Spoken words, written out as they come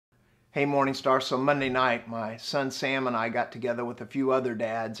Hey Morningstar, so Monday night my son Sam and I got together with a few other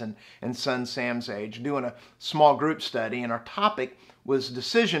dads and son Sam's age doing a small group study, and our topic was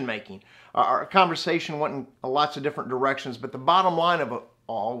decision making. Our conversation went in lots of different directions, but the bottom line of it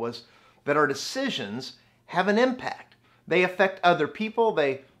all was that our decisions have an impact. They affect other people,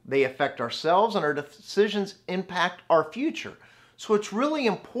 they affect ourselves, and our decisions impact our future. So it's really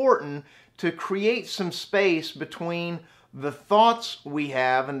important to create some space between the thoughts we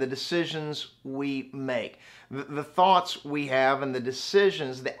have and the decisions we make. The thoughts we have and the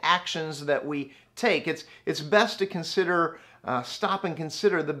decisions, the actions that we take. It's best to consider, stop and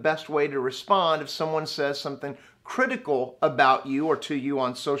consider the best way to respond if someone says something critical about you or to you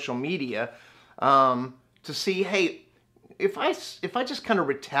on social media, to see, hey, if I just kind of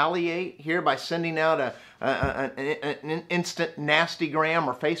retaliate here by sending out an instant nastygram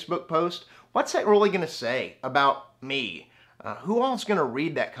or Facebook post, what's that really going to say about me? Who else is going to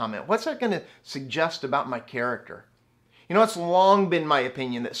read that comment? What's that going to suggest about my character? You know, it's long been my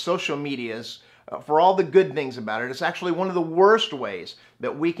opinion that social media is, for all the good things about it, it's actually one of the worst ways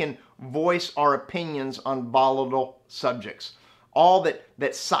that we can voice our opinions on volatile subjects. All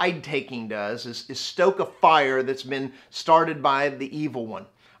that side-taking does is stoke a fire that's been started by the evil one.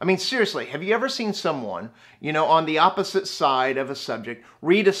 I mean, seriously, have you ever seen someone, you know, on the opposite side of a subject,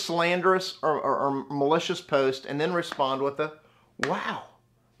 read a slanderous or malicious post and then respond with a, wow,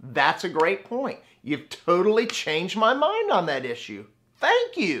 that's a great point. You've totally changed my mind on that issue.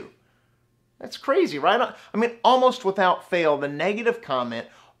 Thank you. That's crazy, right? I mean, almost without fail, the negative comment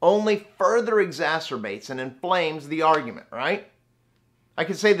only further exacerbates and inflames the argument, right? I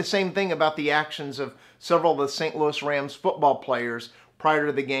could say the same thing about the actions of several of the St. Louis Rams football players prior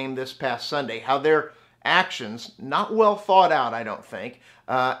to the game this past Sunday, how their actions, not well thought out, I don't think,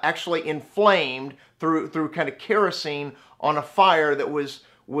 actually inflamed through kind of kerosene on a fire that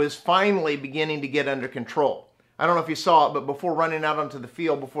was finally beginning to get under control. I don't know if you saw it, but before running out onto the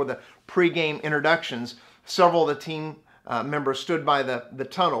field, before the pregame introductions, several of the team members stood by the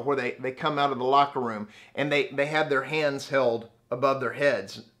tunnel where they come out of the locker room, and they had their hands held above their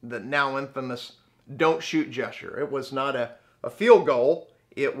heads, the now infamous don't shoot gesture. It was not a field goal,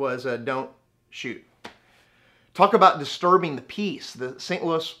 it was a don't shoot. Talk about disturbing the peace. The St.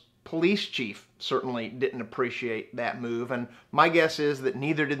 Louis police chief certainly didn't appreciate that move, and my guess is that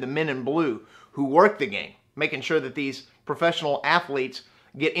neither did the men in blue who work the game, making sure that these professional athletes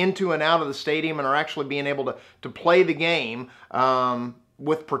get into and out of the stadium and are actually being able to play the game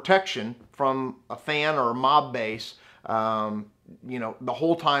with protection from a fan or a mob base, you know, the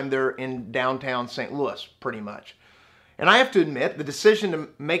whole time they're in downtown St. Louis, pretty much. And I have to admit, the decision to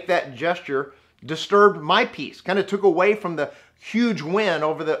make that gesture disturbed my peace, kind of took away from the huge win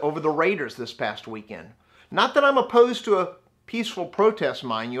over the Raiders this past weekend. Not that I'm opposed to a peaceful protest,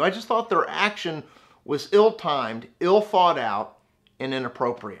 mind you. I just thought their action was ill-timed, ill-thought out, and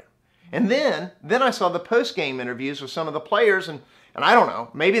inappropriate. And then I saw the post-game interviews with some of the players, and I don't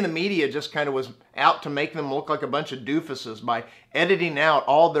know, maybe the media just kind of was out to make them look like a bunch of doofuses by editing out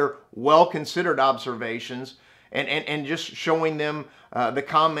all their well-considered observations and just showing them the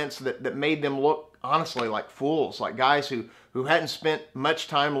comments that made them look, honestly, like fools, like guys who hadn't spent much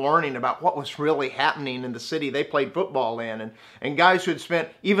time learning about what was really happening in the city they played football in, and guys who had spent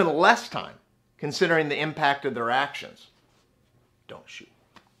even less time considering the impact of their actions. Don't shoot.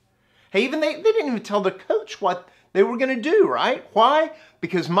 Hey, even they didn't even tell the coach what they were going to do, right? Why?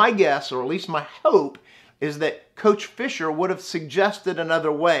 Because my guess, or at least my hope, is that Coach Fisher would have suggested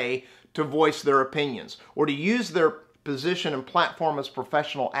another way to voice their opinions or to use their position and platform as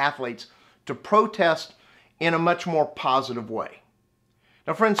professional athletes to protest in a much more positive way.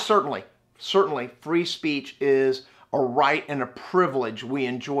 Now, friends, certainly free speech is a right and a privilege we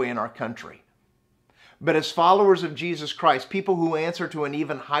enjoy in our country. But as followers of Jesus Christ, people who answer to an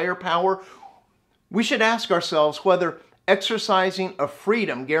even higher power, we should ask ourselves whether exercising a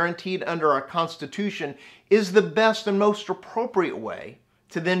freedom guaranteed under our Constitution is the best and most appropriate way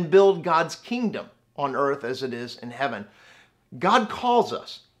to then build God's kingdom on earth as it is in heaven. God calls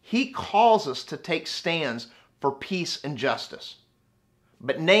us. He calls us to take stands for peace and justice.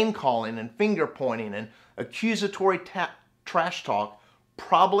 But name-calling and finger-pointing and accusatory trash talk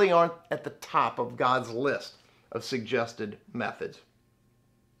probably aren't at the top of God's list of suggested methods.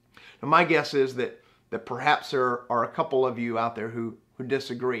 Now, my guess is that perhaps there are a couple of you out there who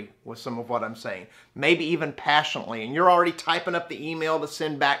disagree with some of what I'm saying, maybe even passionately, and you're already typing up the email to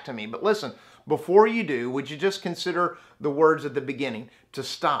send back to me. But listen, before you do, would you just consider the words at the beginning, to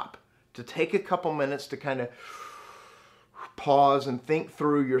stop, to take a couple minutes to kind of pause and think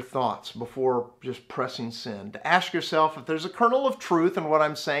through your thoughts before just pressing send. To ask yourself if there's a kernel of truth in what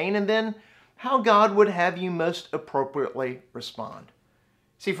I'm saying, and then how God would have you most appropriately respond.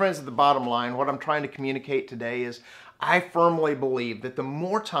 See, friends, at the bottom line, what I'm trying to communicate today is I firmly believe that the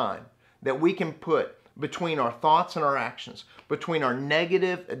more time that we can put between our thoughts and our actions, between our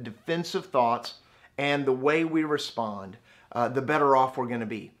negative and defensive thoughts and the way we respond, the better off we're going to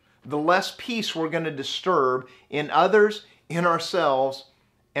be. The less peace we're going to disturb in others, in ourselves,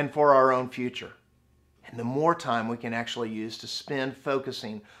 and for our own future. And the more time we can actually use to spend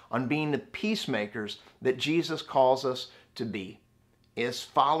focusing on being the peacemakers that Jesus calls us to be as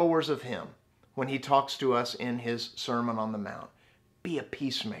followers of Him when He talks to us in His Sermon on the Mount. Be a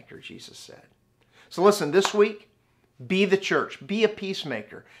peacemaker, Jesus said. So listen, this week, be the church. Be a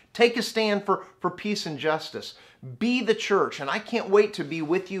peacemaker. Take a stand for peace and justice. Be the church. And I can't wait to be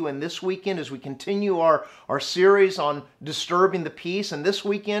with you in this weekend as we continue our series on disturbing the peace. And this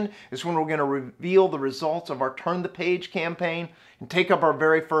weekend is when we're going to reveal the results of our Turn the Page campaign and take up our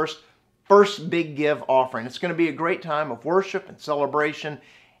very first big give offering. It's going to be a great time of worship and celebration.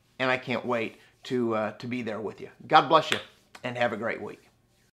 And I can't wait to be there with you. God bless you and have a great week.